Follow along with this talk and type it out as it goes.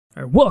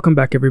Alright, welcome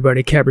back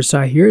everybody,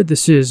 Cabrasye here.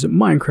 This is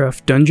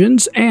Minecraft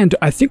Dungeons, and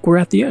I think we're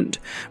at the end.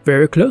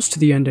 Very close to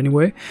the end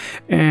anyway.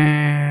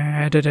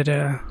 And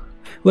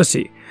let's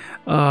see.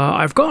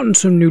 I've gotten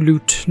some new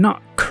loot,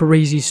 not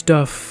crazy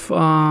stuff.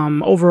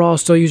 Overall,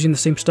 still using the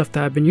same stuff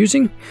that I've been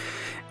using.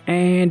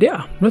 And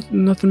yeah,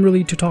 nothing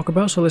really to talk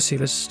about, so let's see.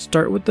 Let's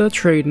start with the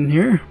trading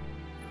here.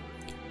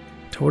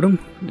 Totem.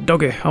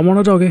 Doggy. I want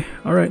a doggy.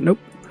 Alright, nope.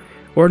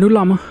 Or a new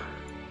llama.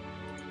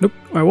 Nope.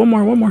 Alright, one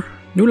more.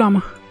 New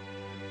llama.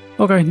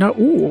 Okay, no,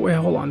 ooh, wait,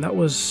 hold on, that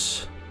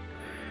was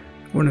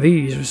one of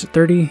these. Was it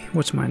 30?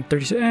 What's mine?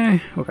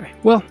 36? Okay,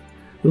 well,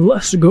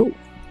 let's go.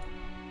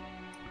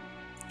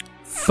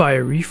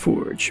 Fiery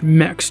Forge,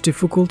 max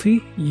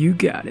difficulty, you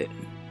got it.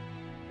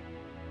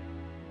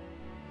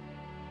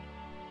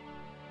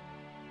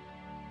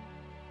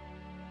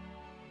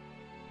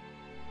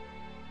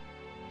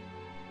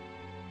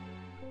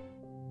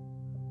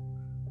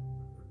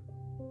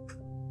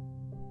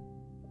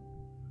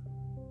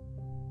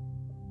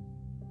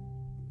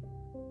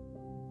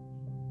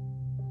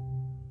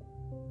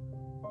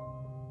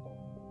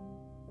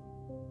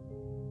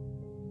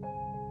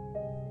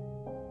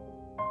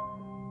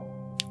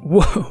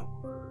 Whoa.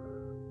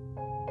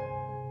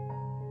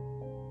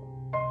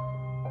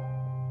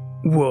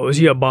 Whoa, is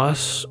he a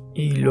boss?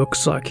 He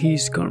looks like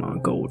he's gonna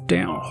go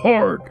down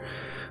hard.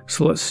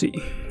 So let's see.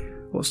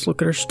 Let's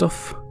look at our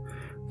stuff.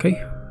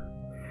 Okay.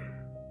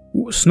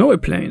 Ooh, snowy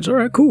plains.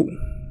 Alright, cool.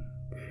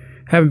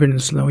 Haven't been in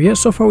snow yet.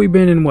 So far we've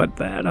been in what?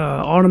 That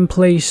autumn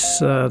place,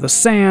 the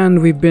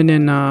sand. We've been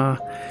in the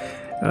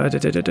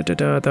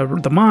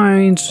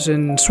mines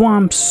and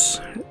swamps.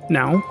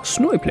 Now,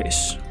 snowy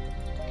place.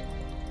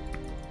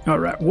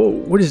 Alright, whoa,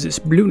 what is this?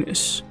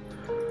 Blueness.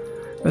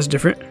 That's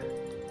different.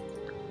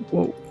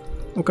 Whoa.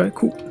 Okay,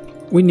 cool.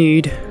 We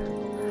need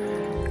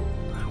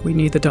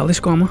the Dolly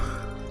Scama.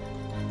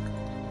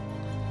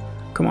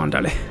 Come on,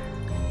 Dolly.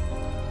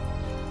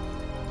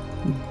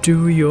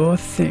 Do your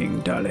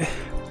thing, Dolly.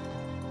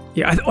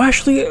 Yeah,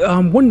 actually,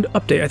 one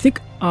update. I think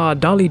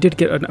Dolly did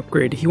get an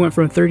upgrade. He went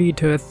from 30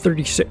 to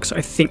 36,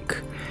 I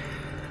think.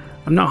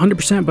 I'm not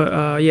 100%,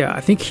 but yeah,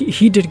 I think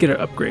he did get an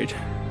upgrade.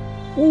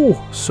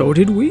 Oh, so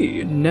did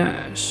we.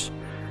 Nice.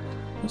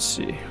 Let's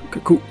see.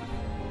 Okay, cool.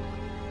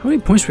 How many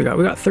points we got?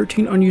 We got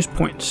 13 unused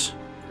points.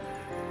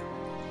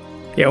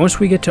 Yeah, once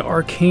we get to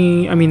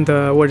arcane, I mean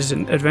what is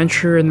it,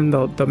 adventure, and then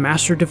the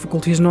master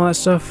difficulties and all that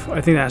stuff,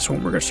 I think that's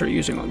when we're gonna start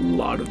using a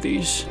lot of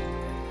these.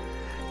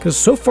 Because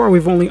so far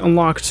we've only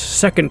unlocked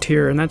second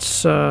tier, and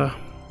that's not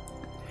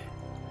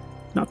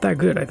that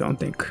good, I don't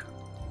think.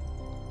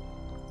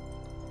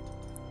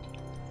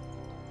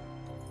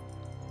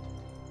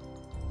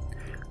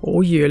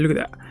 Oh yeah, look at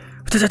that.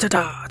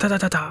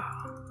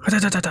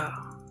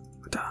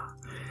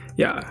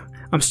 Yeah,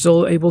 I'm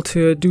still able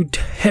to do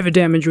heavy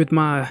damage with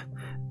my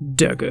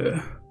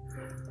dagger.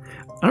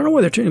 I don't know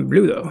why they're turning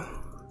blue though.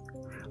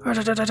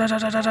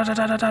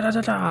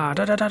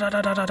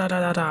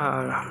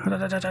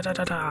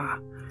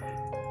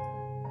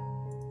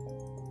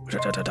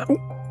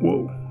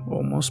 Whoa,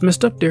 almost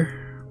messed up there.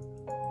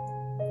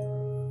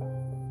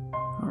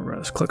 Alright,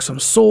 let's collect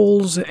some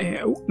souls. And,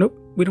 oh, nope.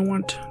 We don't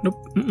want,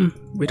 nope,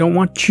 we don't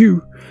want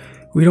you.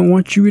 We don't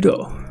want you at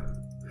all.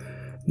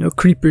 No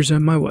creepers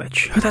on my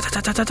watch. Alright,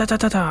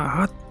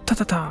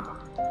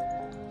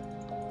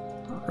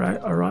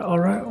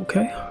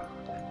 okay.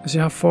 Let's see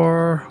how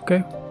far,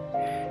 okay.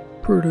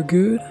 Pretty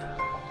good.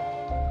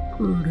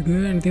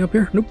 Anything up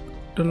here? Nope,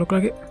 doesn't look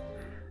like it.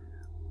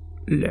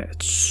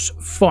 Let's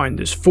find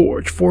this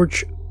forge.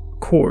 Forge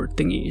core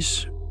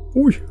thingies.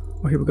 Ooh,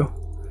 oh, here we go.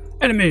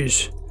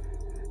 Enemies!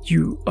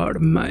 You are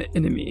my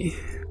enemy.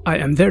 I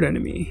am their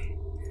enemy.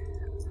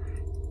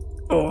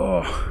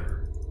 Oh,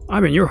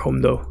 I'm in your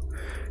home though.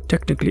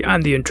 Technically,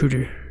 I'm the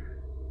intruder.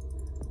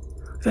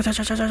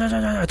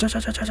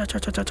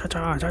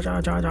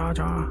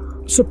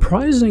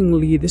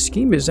 Surprisingly, this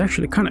game is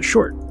actually kind of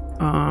short.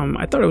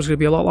 I thought it was going to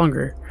be a lot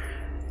longer.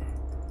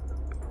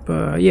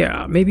 But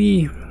yeah,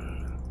 maybe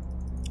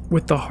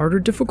with the harder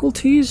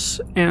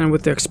difficulties and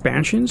with the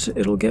expansions,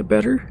 it'll get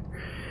better.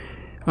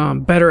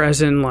 Better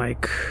as in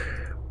like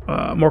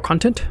more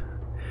content.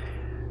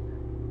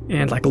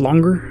 And like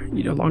longer,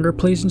 longer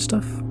plays and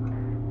stuff,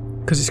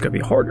 because it's gonna be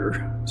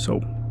harder. So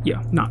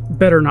yeah, not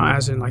better, not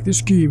as in like this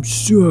game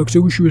sucks, I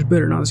wish it was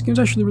better. No, this game's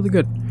actually really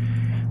good.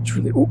 It's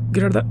really, oh,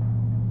 get out of that.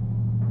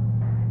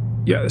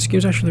 Yeah, this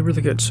game's actually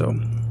really good. So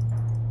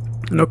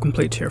no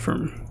complaints here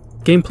from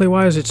gameplay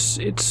wise.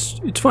 It's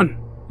fun.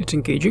 It's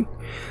engaging.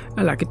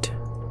 I like it.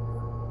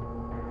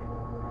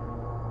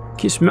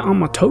 Keeps me on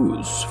my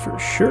toes for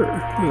sure. Look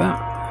at that.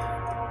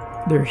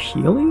 They're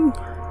healing.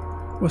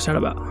 What's that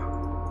about?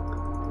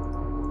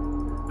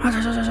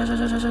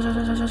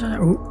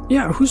 Oh,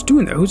 yeah, who's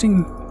doing that? Who's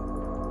in...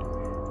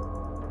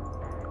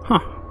 Huh,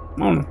 I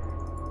don't know.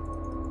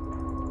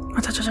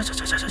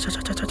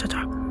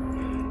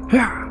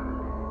 Yeah.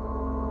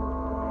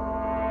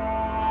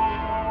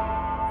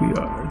 We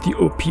are the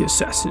OP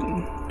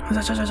assassin.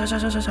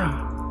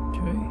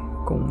 Okay,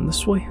 going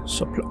this way.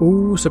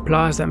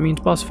 Supplies, that means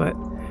boss fight.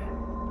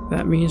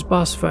 That means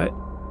boss fight.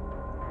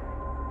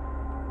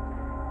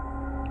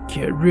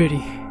 Get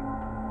ready.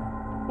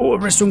 Oh,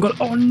 Red Stone Golem.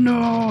 Oh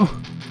no!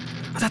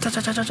 Alright,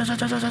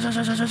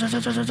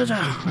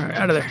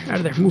 out of there. Out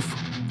of there. Move.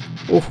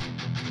 Oh.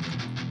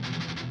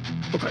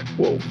 Okay.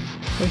 Whoa.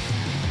 Okay.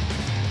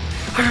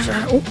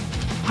 Oh.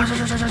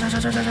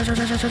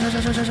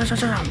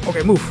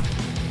 Okay, move.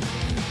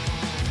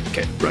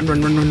 Okay, run.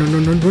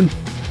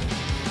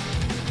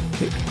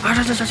 Okay.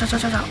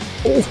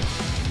 Oh.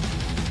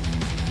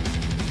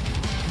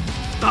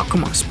 Oh,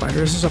 come on, spider.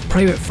 This is a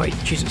private fight.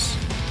 Jesus.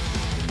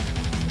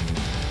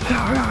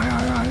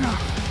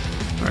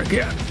 Alright,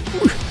 get out.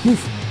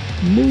 Move.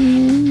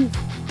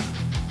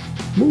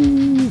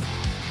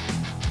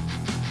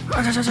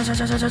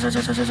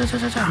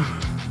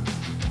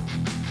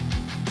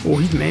 Oh,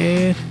 he's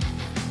mad.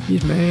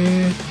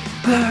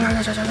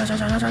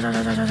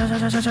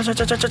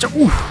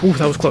 Ooh,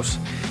 that was close.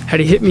 Had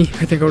he hit me,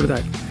 I think I would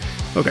have died.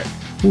 Okay.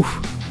 Oof.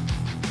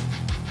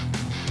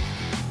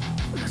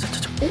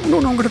 Oh, no,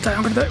 I'm gonna die. Oh,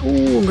 I'm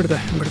gonna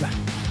die.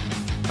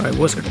 I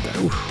was gonna die.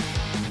 Oof.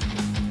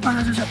 Oh,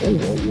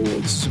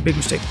 this is a big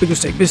mistake. No,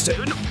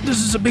 this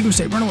is a big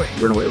mistake. Run away.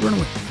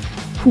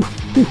 Whew.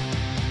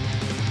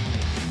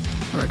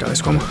 Alright, die,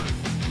 Llama.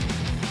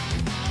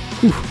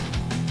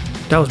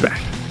 That was bad.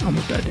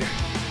 Almost died there.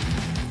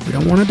 We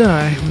don't want to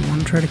die. We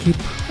want to try to keep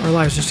our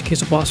lives just in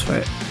case of boss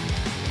fight.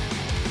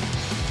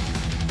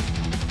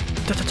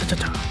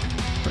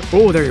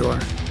 Oh, there you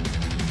are.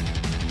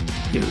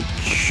 You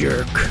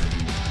jerk.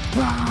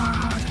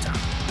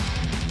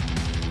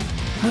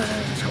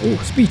 Oh,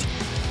 speed.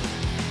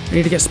 I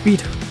need to get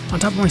speed on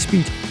top of my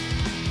speed.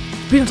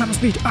 Speed on top of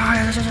speed.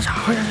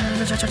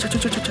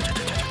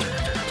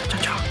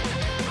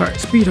 Alright,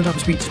 speed on top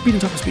of speed.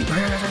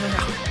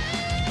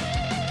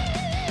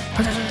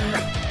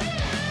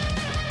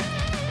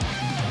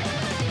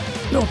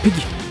 No,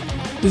 Piggy.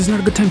 This is not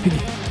a good time,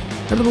 Piggy.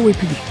 Out of the way,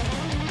 Piggy.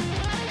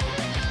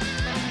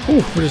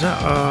 Oh, what is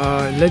that?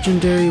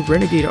 Legendary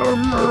Renegade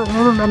Armor.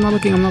 I'm not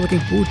looking.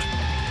 Ooh.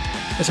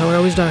 That's how I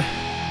always die.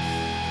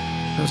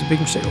 That was a big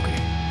mistake. Okay.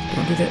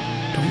 Don't do that.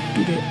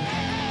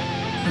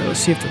 Alright, let's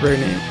see if the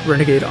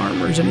Renegade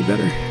Armor is any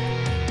better.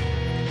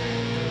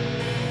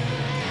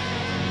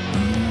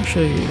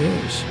 Actually, it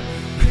is.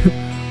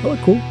 Oh,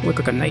 cool. Look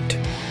like a knight.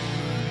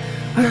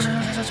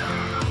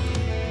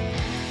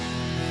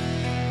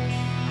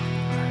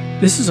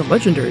 This is a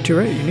legendary too,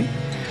 right? Unique?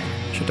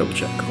 Should double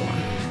check. Hold on.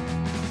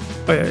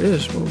 Oh yeah, it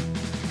is. Whoa.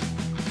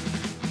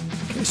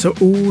 Okay, so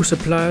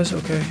supplies.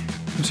 Okay.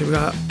 Let's see. We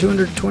got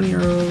 220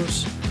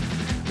 arrows.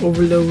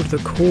 Overload the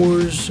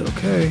cores.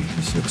 Okay.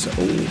 This looks.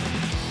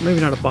 Maybe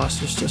not a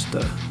boss. It's just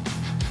well,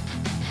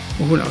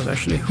 who knows?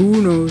 Actually,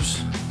 who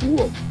knows?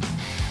 Whoa.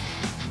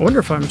 I wonder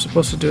if I'm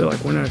supposed to do it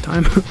like one at a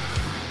time.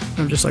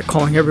 I'm just like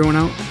calling everyone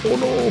out. Oh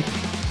no.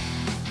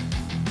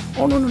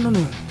 Oh no.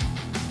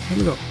 Here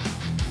we go.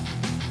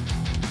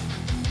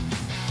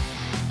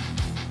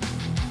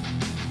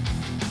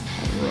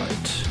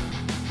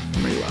 How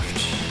many left?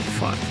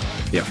 5.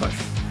 Yeah, 5.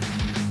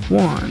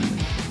 1.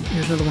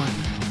 Here's another one.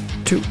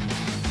 2.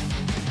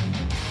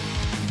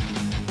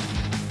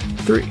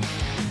 3.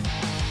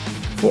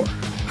 4.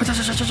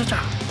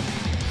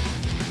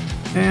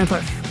 And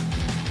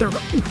 5. There we go.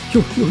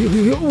 Ooh,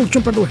 oh,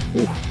 jump out of the way.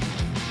 Ooh.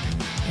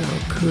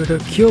 That could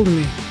have killed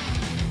me.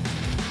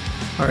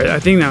 Alright, I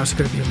think now it's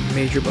going to be a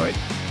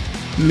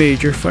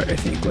major fight, I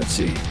think. Let's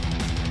see.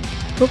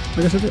 Oh,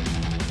 I guess that's it.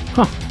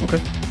 Huh,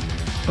 okay.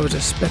 I was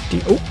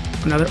expecting...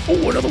 another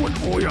one.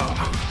 Oh, yeah.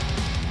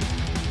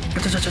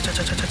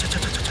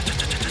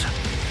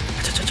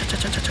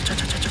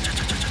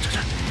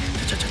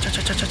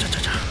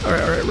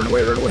 Alright, run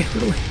away.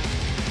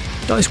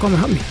 Die, Llama,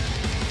 help me.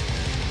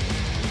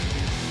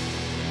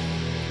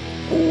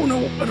 Oh, no,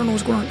 I don't know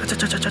what's going on.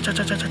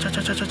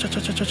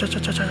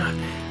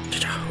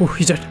 Oh,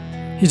 he's dead.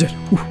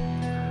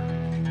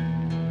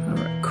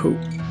 Alright, cool.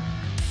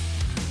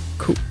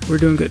 We're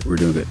doing good.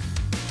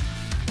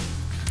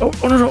 Oh,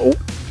 no. Oh,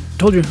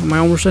 told you, my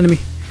own worst enemy.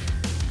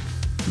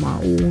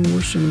 Oh,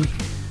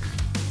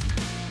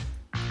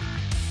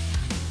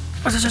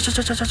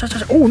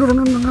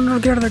 no,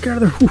 get out of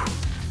there. Whew.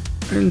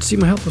 I didn't see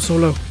my health was so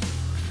low.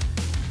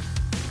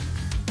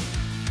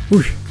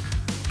 Whoosh.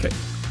 Okay.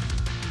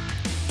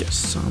 Get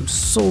some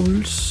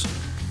souls.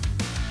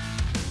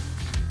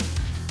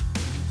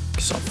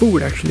 Get some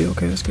food, actually.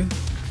 Okay, that's good.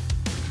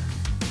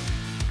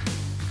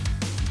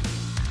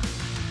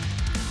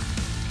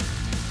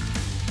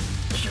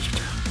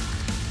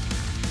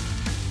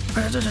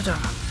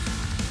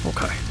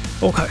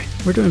 Okay,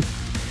 we're doing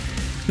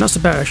not so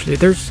bad actually.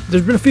 There's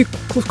been a few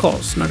close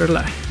calls, not gonna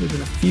lie. There's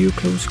been a few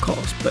close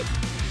calls, but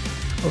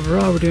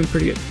overall we're doing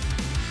pretty good.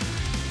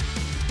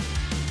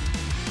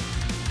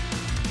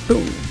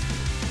 Boom.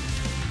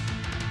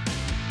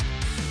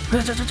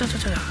 I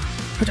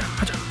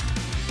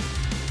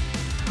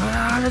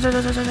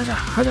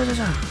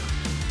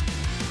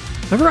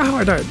forgot how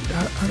I died.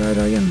 How did I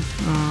die again?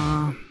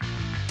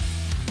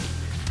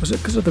 Was it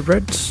because of the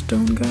Red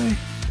Stone guy?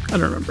 I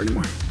don't remember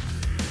anymore.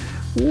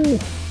 Ooh.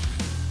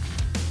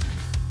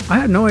 I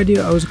had no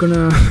idea I was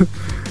gonna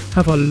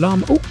have a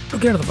llama. Oh,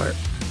 get out of the fire.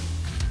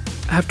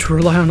 I have to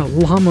rely on a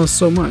llama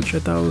so much. I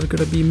thought it was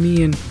gonna be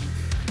me and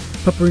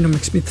Pepperino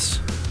McSmiths.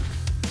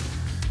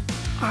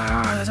 Oh,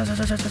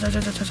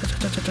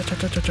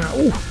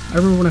 I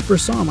remember when I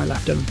first saw him, I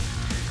laughed at him.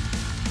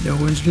 No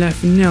one's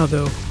laughing now,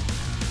 though.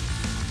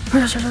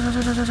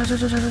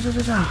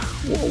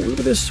 Whoa, look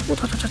at this.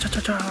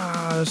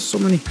 So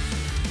many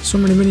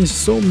minis,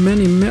 so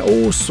many,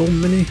 oh, so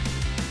many.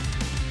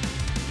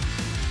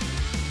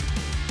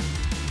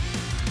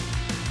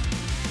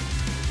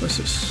 What's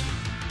this?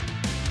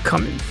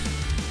 Coming.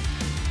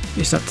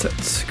 It's not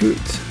that good.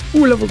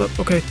 Ooh, leveled up.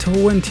 Okay,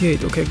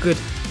 28. Okay, good.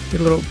 Get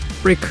a little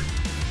break.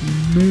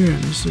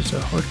 Man, this is a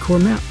hardcore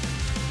map.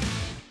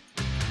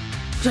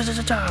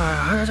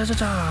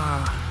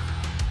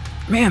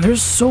 Man,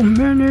 there's so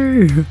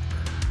many.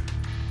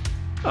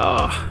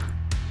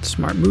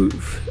 Smart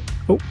move.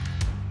 Oh,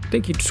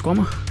 thank you,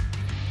 Squama.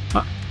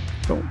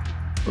 Oh,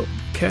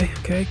 okay.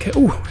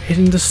 Ooh,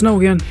 hitting the snow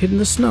again. Hitting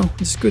the snow.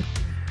 This is good.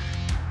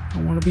 I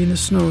want to be in the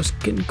snow. It's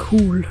getting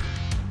cool.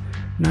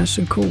 Nice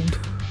and cold.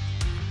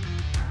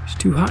 It's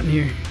too hot in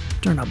here.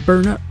 Trying to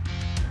burn up.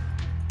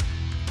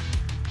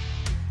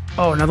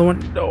 Oh, another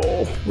one.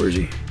 Oh, where is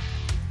he?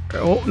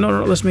 Oh,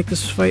 no. Let's make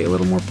this fight a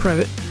little more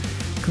private.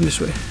 Come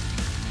this way.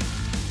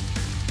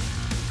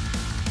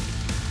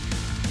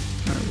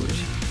 Alright, where is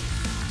he?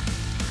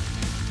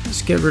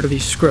 Let's get rid of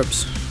these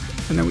scrubs.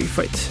 And then we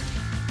fight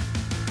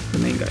the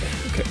main guy.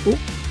 Okay. Oh.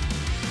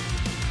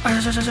 I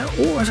can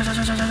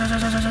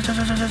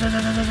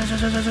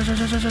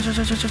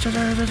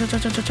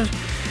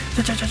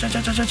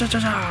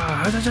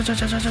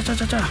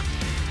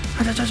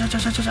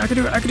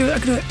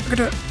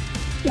do it.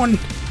 One.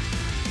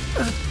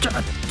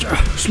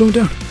 Slow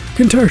down.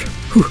 Getting tired.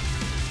 Whew.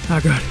 I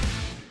got it.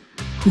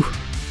 Whew.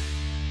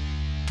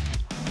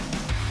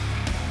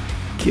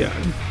 Got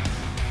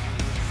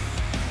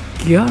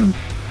him.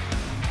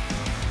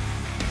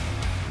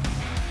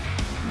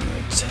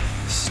 Alright.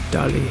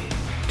 Stally.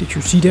 Did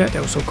you see that?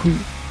 That was so cool.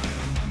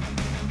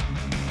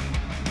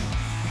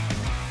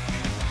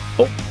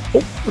 Oh,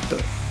 what the?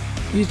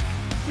 He's...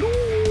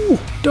 No!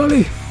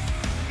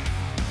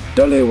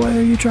 Dolly, why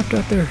are you trapped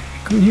out there?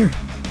 Come in here.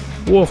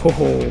 Whoa.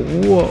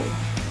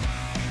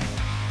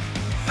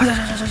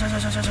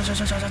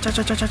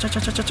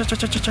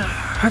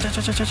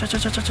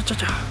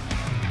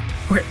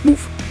 Okay,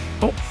 move.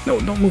 Oh, no,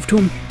 don't move to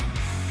him.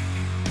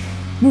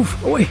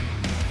 Move away.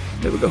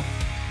 There we go.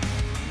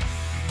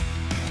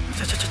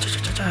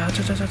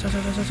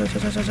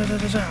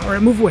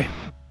 Alright, move away.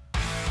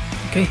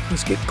 Okay,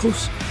 let's get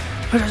close.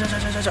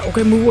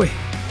 Okay, move away.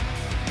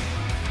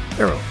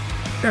 Arrow.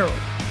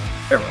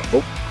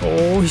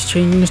 Oh, he's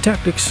changing his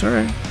tactics.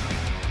 Alright.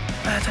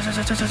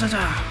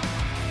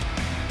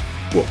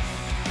 Whoa.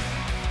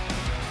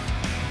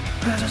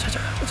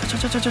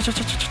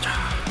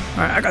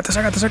 Alright, I got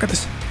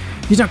this.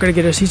 He's not gonna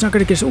get us.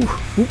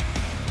 Ooh.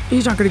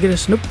 He's not gonna get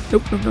us. Nope.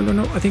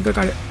 I think I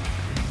got it.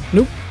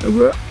 Nope.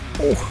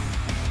 Oh.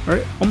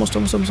 Alright, almost.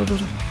 Alright,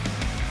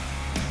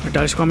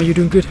 Daddy Squama, you're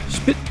doing good.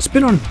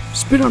 Spit on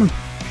him.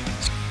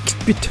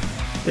 Spit.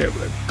 There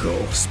we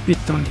go.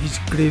 Spit on his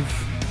grave.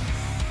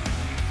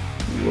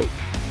 Whoa.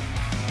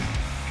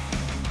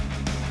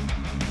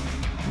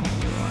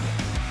 Alright.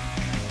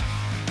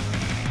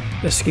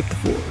 Let's skip the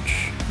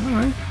forge.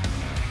 Alright.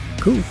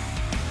 Cool.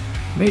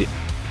 Made it.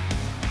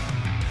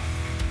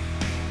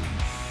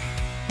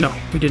 No,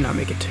 we did not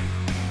make it.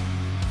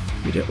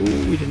 We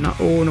did not.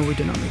 Oh no, we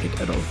did not make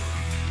it at all.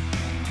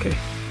 Okay.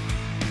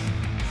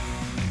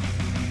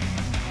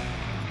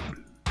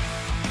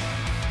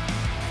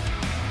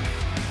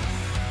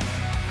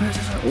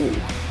 Oh,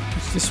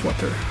 it's this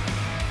water.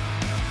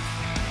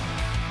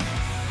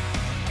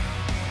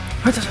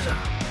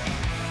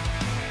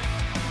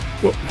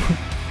 Whoa.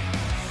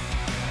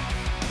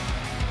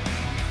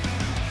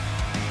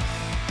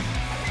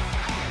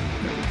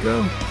 There we go.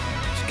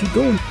 Just keep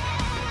going.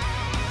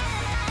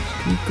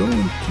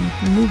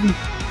 Keep moving.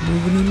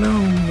 Moving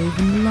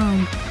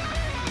along.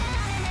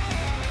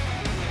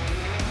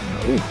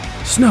 Oh,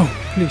 snow,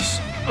 please.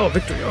 Oh,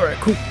 victory. Alright,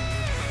 cool.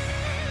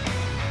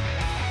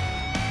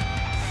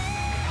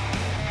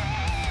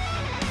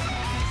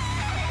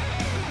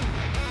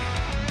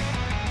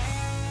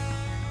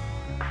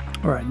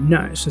 Alright,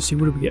 nice. Let's see,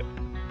 what do we get?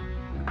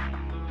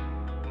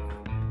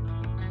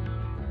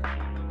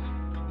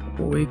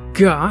 What we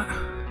got?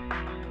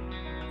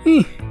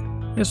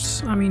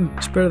 Yes, I mean,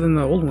 it's better than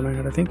the old one I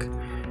had, I think.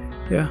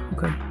 Yeah,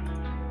 okay.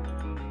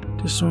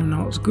 This one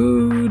not as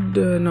good,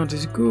 not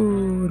as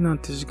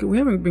good. We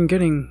haven't been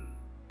getting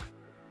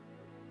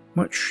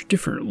much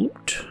different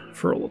loot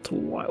for a little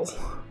while.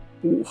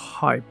 Oh,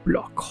 high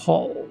block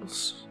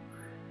halls.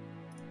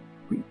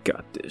 We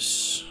got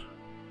this.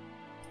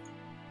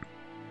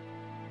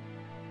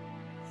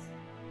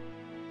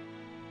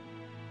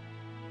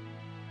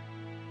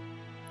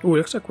 Oh, it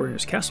looks like we're in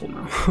his castle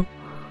now.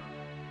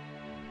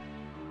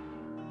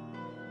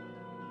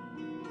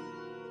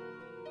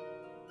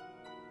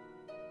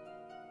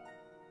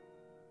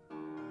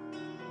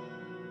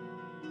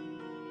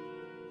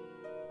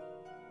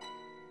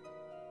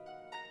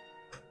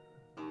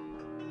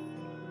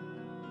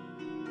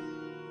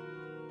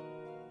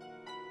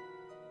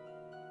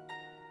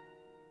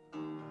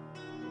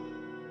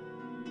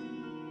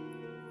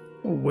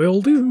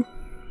 Will do.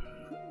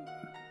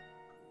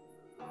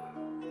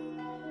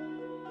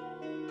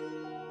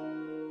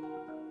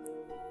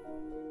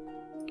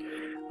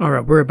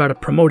 Alright, we're about to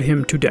promote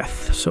him to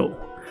death, so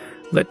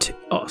let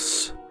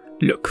us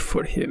look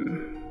for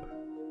him.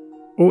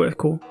 Oh, that's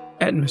cool.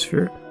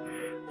 Atmosphere.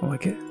 I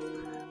like it.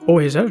 Oh,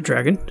 is that a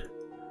dragon?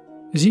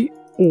 Is he?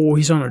 Oh,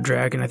 he's on a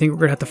dragon. I think we're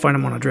gonna have to find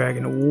him on a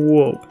dragon.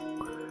 Whoa.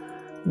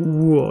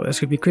 Whoa, that's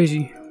gonna be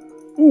crazy.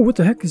 Oh, what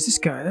the heck is this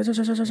guy? That's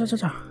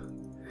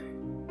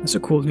a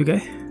cool new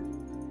guy.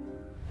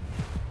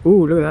 Oh,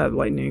 look at that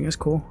lightning. That's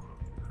cool.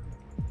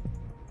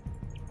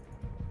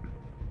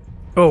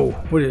 Oh,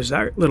 what is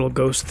that little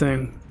ghost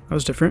thing? That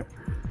was different.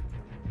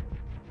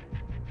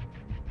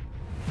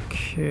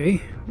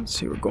 Okay, let's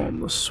see. We're going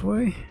this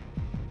way.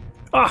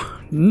 Ah,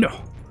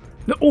 no.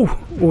 No. Oh,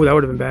 oh, that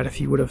would have been bad if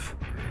he would have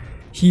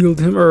healed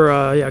him, or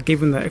yeah,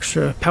 gave him the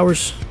extra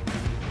powers.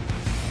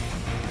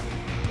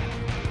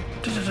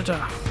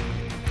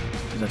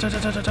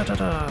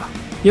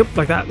 Yep,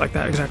 like that,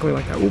 exactly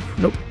like that. Oop,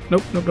 nope,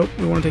 nope, nope, nope.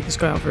 We want to take this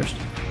guy out first.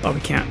 Oh,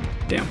 we can't.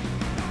 Damn.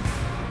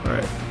 All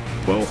right.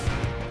 Well,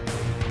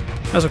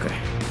 that's okay.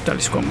 Daddy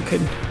Squam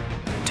kid.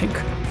 Tink.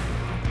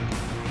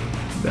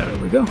 There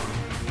we go.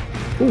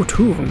 Oh,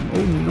 two of them.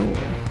 Oh no.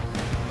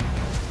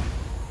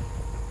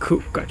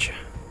 Cool, gotcha.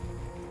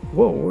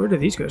 Whoa, where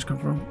did these guys come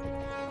from?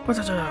 What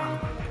the?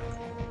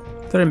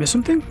 Did I miss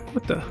something?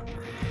 What the?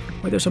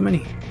 Why there's so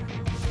many?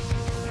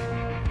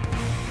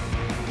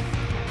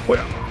 Oh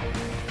yeah.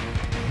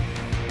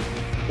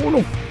 Oh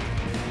no.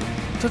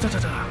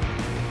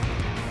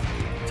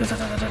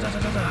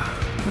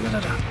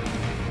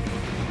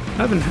 I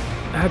haven't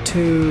had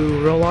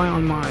to rely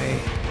on my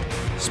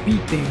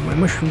speed thing, my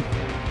mushroom.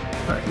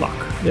 Alright, lock.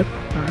 Yep.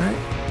 Alright.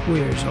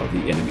 Where's all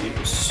the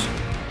enemies?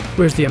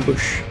 Where's the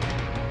ambush?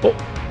 Oh.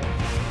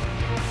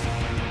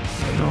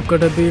 You're not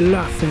gonna be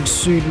laughing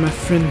soon, my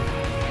friend.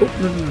 Oh,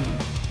 no, no, no.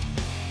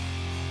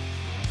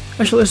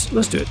 Actually,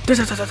 let's do it.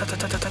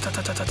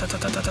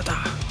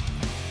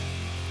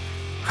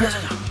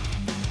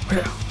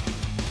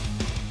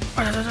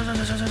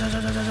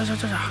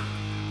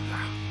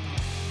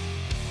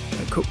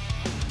 Okay, cool.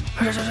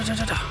 Okay.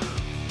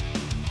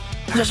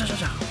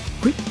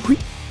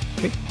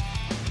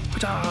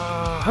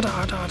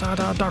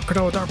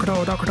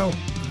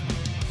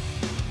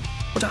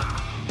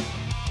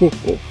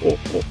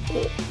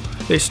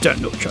 They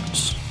stand no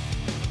chance.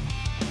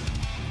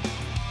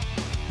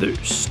 They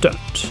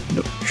stand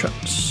no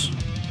chance.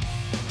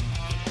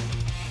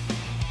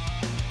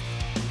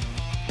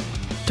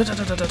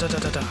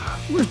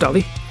 Where's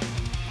Dolly?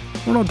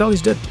 Oh no,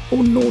 Dolly's dead.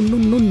 Oh no, no,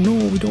 no, no,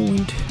 we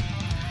don't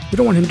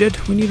want him dead.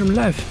 We need him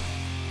alive.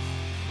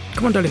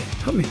 Come on, Dolly,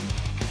 help me.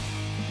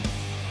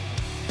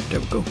 There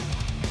we go.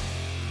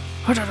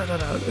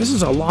 This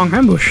is a long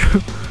ambush.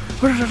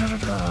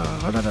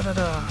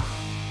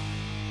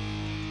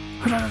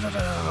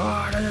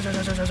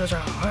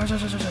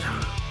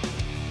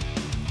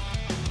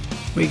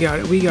 We got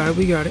it, we got it,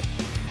 we got it.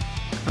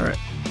 Alright,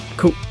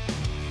 cool.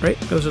 Right,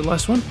 that was the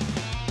last one.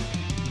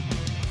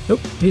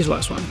 Nope, he's the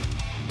last one.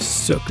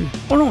 Sucker.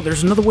 Oh no,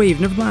 there's another wave,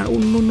 never mind. Oh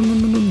no, no, no,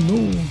 no, no,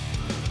 no.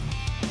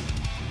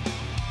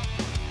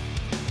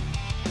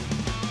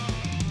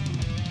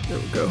 There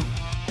we go.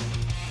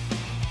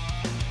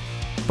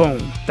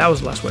 Boom. That was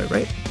the last wave,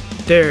 right?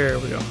 There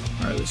we go.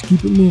 Alright, let's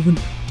keep it moving.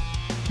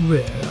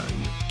 Where are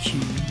you,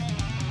 kid?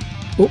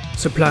 Oh,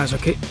 supplies,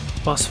 okay.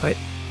 Boss fight.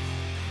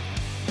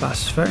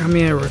 Boss fight. How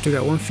many arrows do we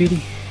got? 150?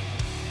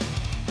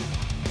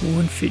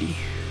 150.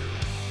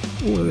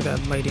 Oh, look at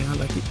that lighting. I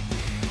like it.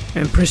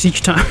 And press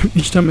each time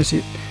I see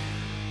it.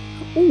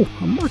 Oh,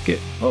 a market.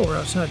 Oh, we're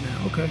outside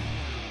now. Okay.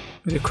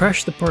 We could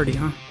crash the party,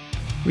 huh?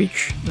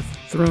 Reach the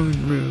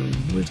throne room.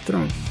 Where's the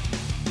throne?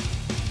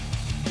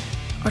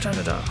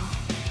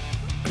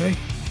 Okay.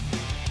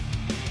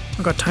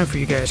 I got time for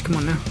you guys. Come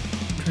on now.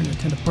 I'm trying to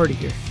attend a party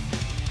here.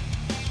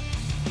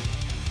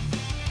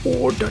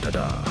 Oh,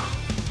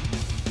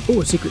 Oh,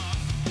 a secret.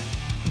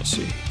 Let's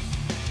see.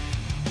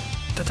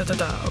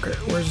 Okay,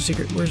 where's the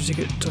secret? Where's the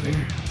secret? It's over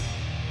here.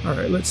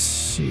 Alright, let's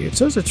see. It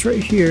says it's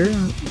right here.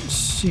 Let's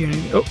see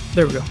anything. Oh,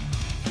 there we go.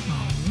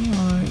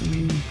 Alright, I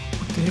mean,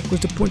 what the heck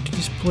was the point of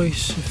this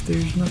place if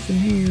there's nothing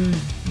here?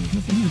 There's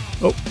nothing here.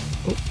 Oh,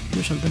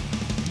 here's something.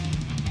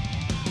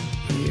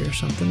 Here's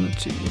something.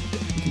 Let's see.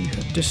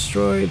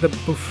 Destroy the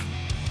boof.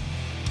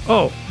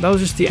 Oh, that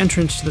was just the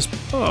entrance to this.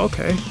 Oh,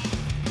 okay.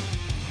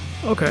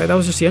 Okay, that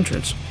was just the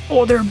entrance.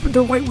 Oh, they're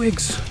white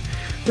wigs.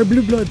 They're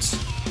blue bloods.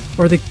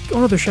 Or they.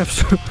 Oh no, they're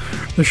chefs.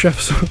 They're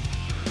chefs.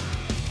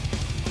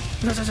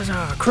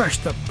 Crash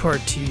the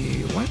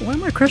party. Why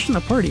am I crashing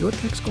the party? What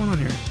the heck's going on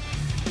here?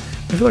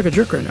 I feel like a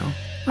jerk right now.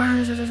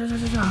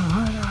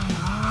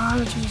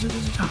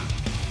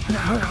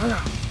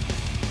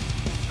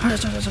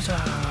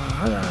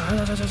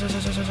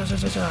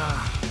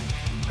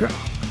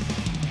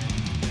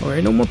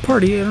 Alright, no more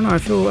party. I don't know how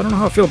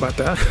I feel about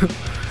that.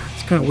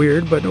 It's kind of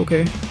weird, but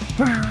okay.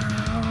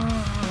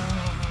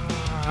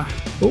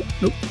 Oh,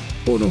 nope.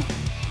 Oh, no.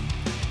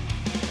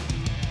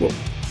 Whoa.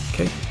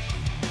 Okay.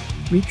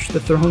 Reach the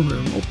throne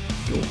room. Oh,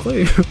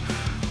 Okay.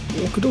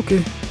 Okay.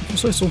 If you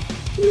say so.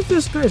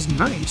 This guy's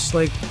nice.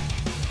 Like,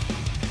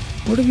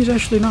 what if he's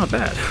actually not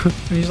bad?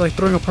 And he's like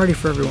throwing a party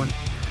for everyone.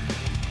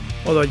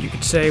 Although you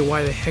could say,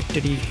 why the heck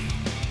did he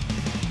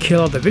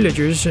kill all the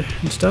villagers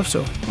and stuff?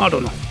 So, I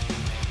don't know.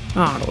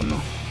 I don't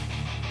know.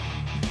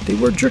 They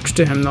were jerks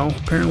to him, though,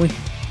 apparently.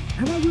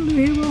 Am I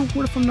really a hero?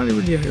 What if I'm not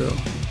really a hero?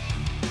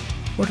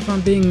 What if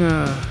I'm being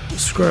a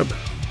scrub?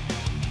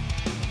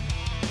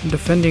 I'm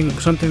defending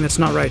something that's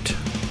not right.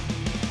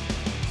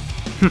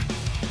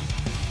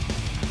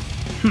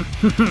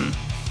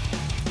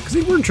 Because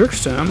they were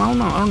jerks to him. I don't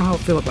know how I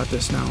feel about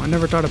this now. I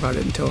never thought about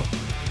it until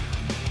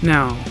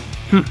now.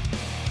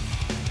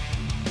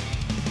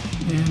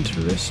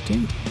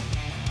 Interesting.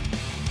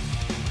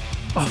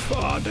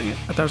 Oh, dang it.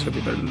 I thought it was going to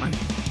be better than mine.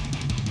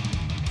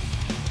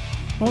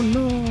 Oh,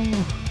 no.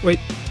 Wait.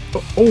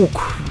 Oh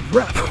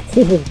crap.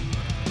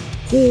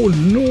 Oh,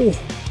 no.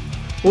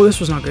 Oh, this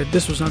was not good.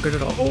 This was not good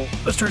at all. Oh,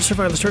 let's try to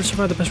survive. Let's try to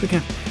survive the best we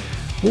can.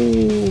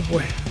 Oh,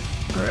 boy.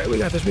 All right, we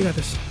got this. We got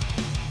this.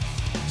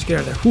 Let's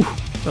get out of there. Whew.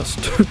 That's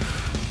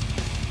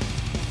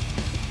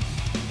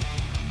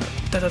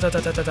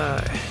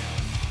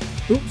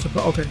Oops.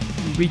 Okay.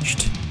 We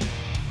reached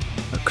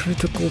a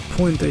critical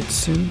point, it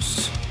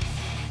seems.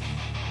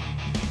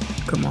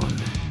 Come on,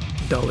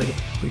 Dolly.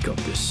 We got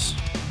this.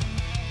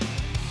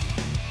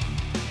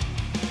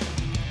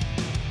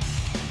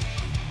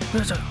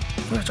 Alright.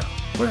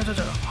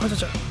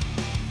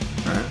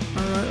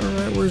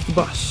 Where's the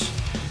boss?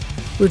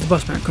 Where's the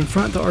boss man?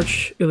 Confront the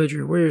arch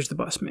illager. Where's the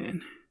boss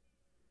man?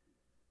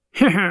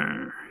 Is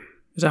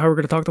that how we're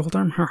gonna talk the whole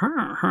time?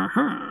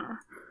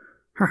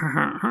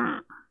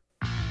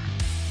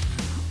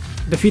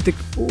 Defeat the...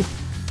 Ooh.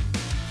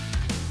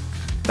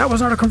 That was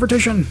not a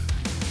confrontation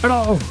at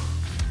all.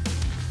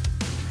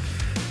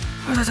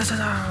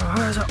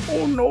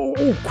 Oh no!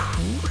 Oh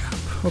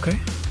crap! Okay.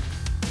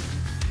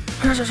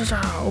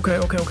 Okay.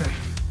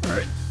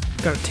 Alright.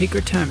 Gotta take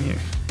our time here.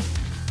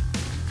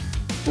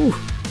 Ooh.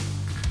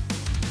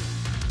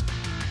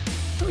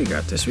 We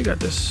got this.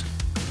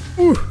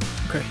 Ooh.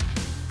 Okay.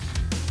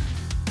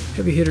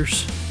 Heavy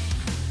hitters.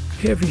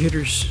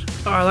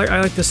 Oh,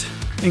 I like this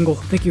angle.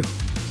 Thank you.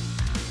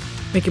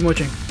 Thank you,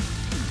 Mojang.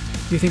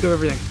 You think of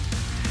everything.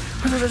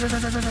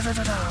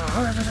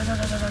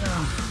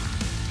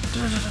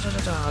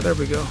 There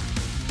we go.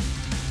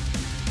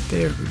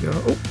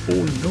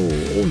 Oh no.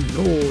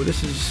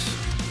 This is...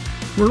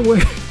 Run away.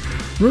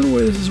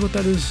 This is what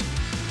that is.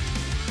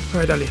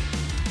 Alright, Dali.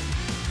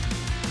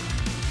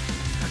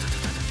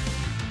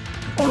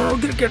 Oh no,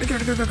 get it.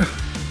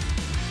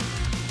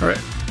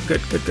 Alright,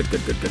 good.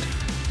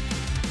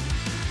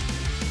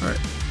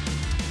 Alright.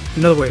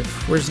 Another wave.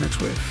 Where's the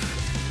next wave?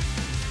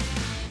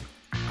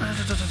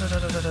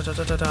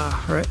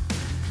 Alright.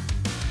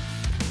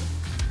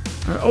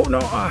 Oh no,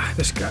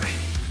 this guy.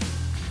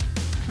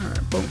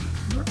 Alright, boom.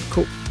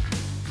 Cool.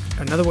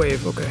 Another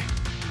wave, okay.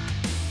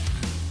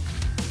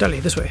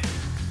 Dali, this way.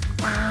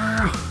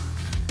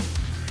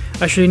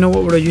 Actually, you know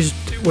what would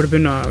have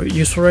been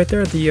useful right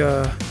there? The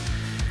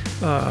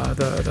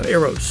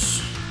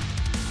arrows.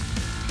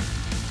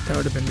 That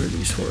would have been really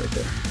useful right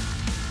there.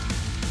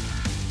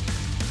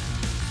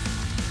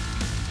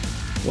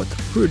 What?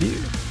 Who are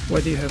you?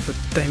 Why do you have a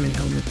diamond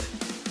helmet?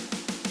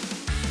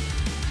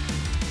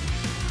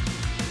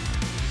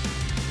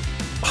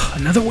 Oh,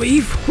 another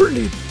wave? Where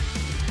did...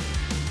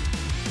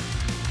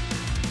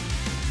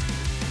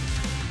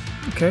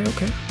 Okay.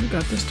 We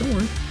got this, don't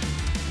worry.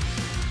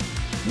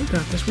 We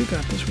got this.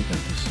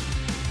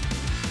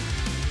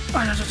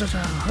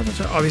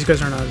 Oh, these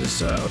guys are not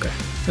as, okay.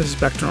 This is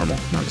back to normal,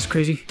 not as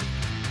crazy.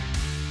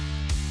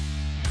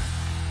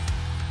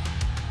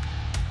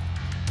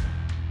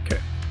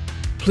 Okay.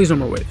 Please, no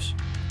more waves.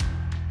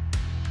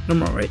 No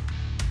more, right?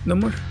 No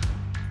more?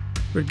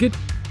 We're good?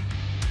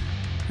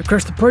 I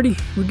crashed the party?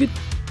 We're good?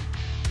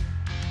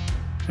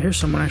 I hear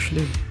someone,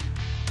 actually.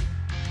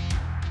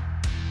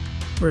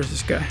 Where is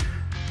this guy?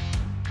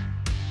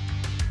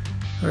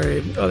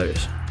 Alright, oh, there it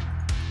is.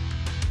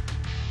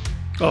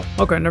 Oh,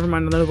 okay, never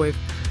mind, another wave.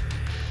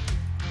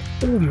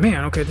 Oh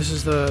man, okay, this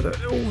is the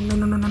oh no,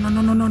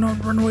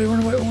 run away.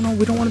 Oh no,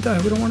 we don't want to die.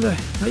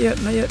 Not yet.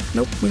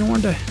 Nope, we don't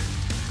want to die.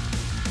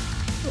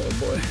 Oh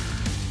boy.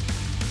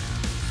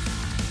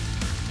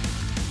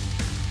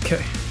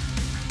 Okay.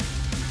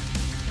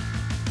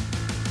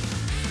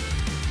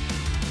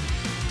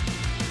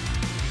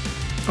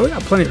 Oh, we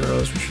got plenty of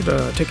arrows. We should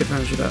take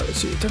advantage of that. Let's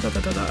see.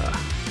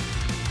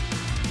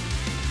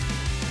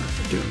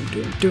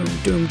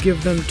 Doom.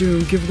 Give them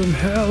doom. Give them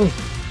hell.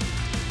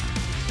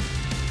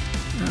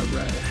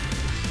 Alright.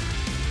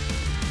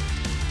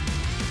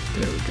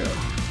 There we go.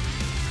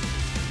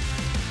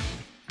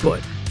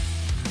 But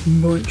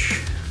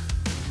munch.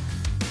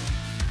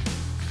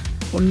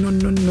 Oh no.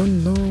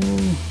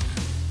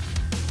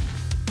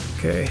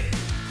 Okay.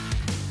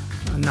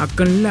 I'm not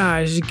gonna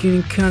lie, it's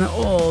getting kinda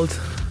old.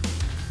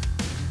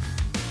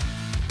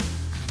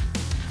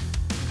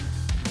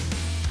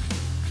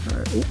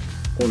 Alright.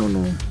 Oh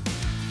no.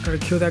 Gotta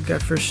kill that guy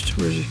first.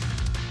 Where is he?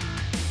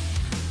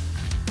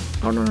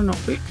 Oh, no, no, no.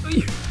 Come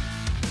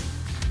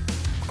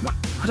on.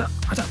 How's up?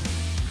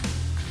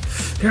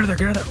 Get out of there,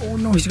 get out of there. Oh,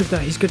 no, he's gonna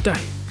die. He's gonna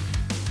die.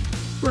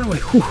 Run away.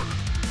 Whew.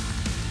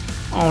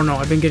 Oh, no,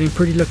 I've been getting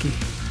pretty lucky.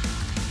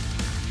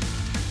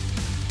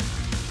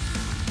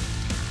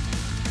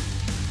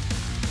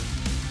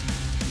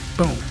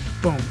 Boom,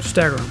 boom.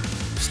 Stagger him.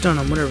 Stun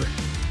him, whatever.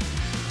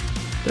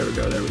 There we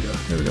go, there we go,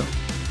 there we go.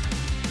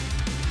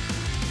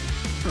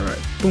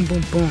 Alright, boom,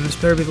 boom, boom. This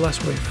better be the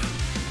last wave.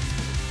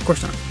 Of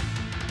course not.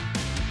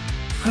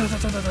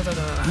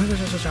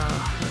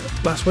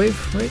 Last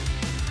wave, right?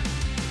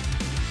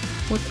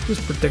 What? Who's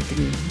protecting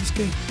me? This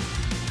guy?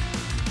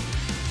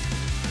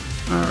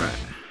 Alright.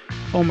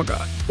 Oh my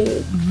god.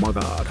 Oh my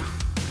god.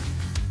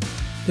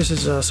 This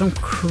is some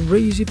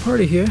crazy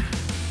party here.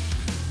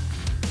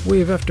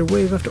 Wave after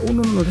wave after. Oh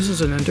no, no, no. This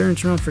is an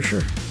endurance round for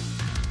sure.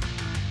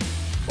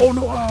 Oh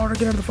no, oh,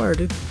 get out of the fire,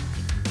 dude.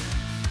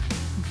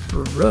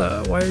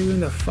 Bruh, why are you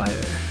in the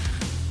fire?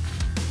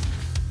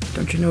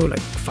 Don't you know, like,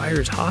 fire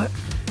is hot?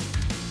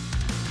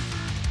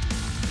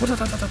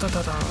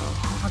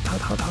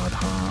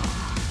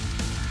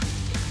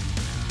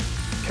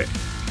 Okay.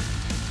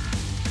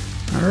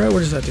 Alright, what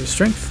does that do?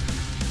 Strength?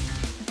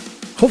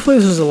 Hopefully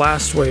this is the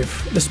last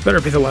wave. This better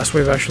be the last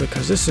wave, actually,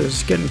 because this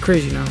is getting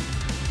crazy now.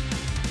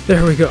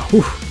 There we go.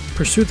 Whew.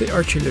 Pursue the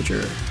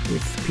archulager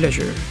with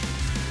pleasure.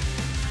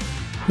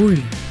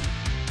 Hui.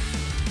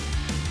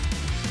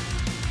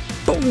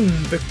 Boom!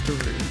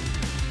 Victory.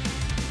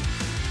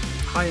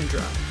 High and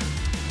dry.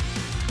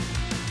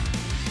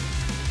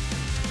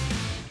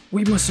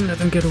 We mustn't let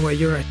them get away,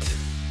 you're right.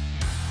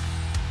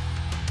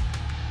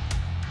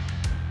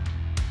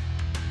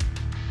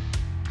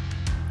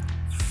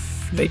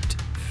 Light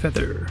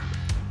feather.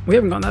 We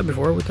haven't gotten that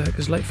before. What the heck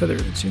is light feather?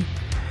 Let's see.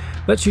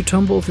 Lets you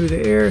tumble through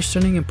the air,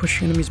 stunning and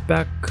pushing enemies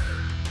back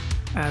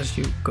as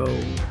you go.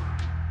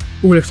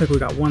 Ooh, looks like we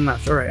got one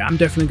left. Alright, I'm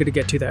definitely going to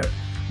get to that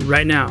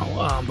right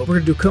now. But we're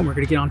going to do we're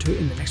going to get onto it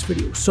in the next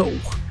video. So,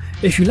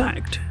 if you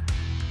liked,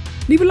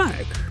 leave a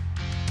like.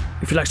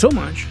 If you like so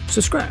much,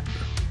 subscribe.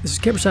 This is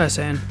Cabrasye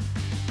saying,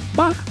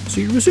 bye.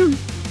 See you soon.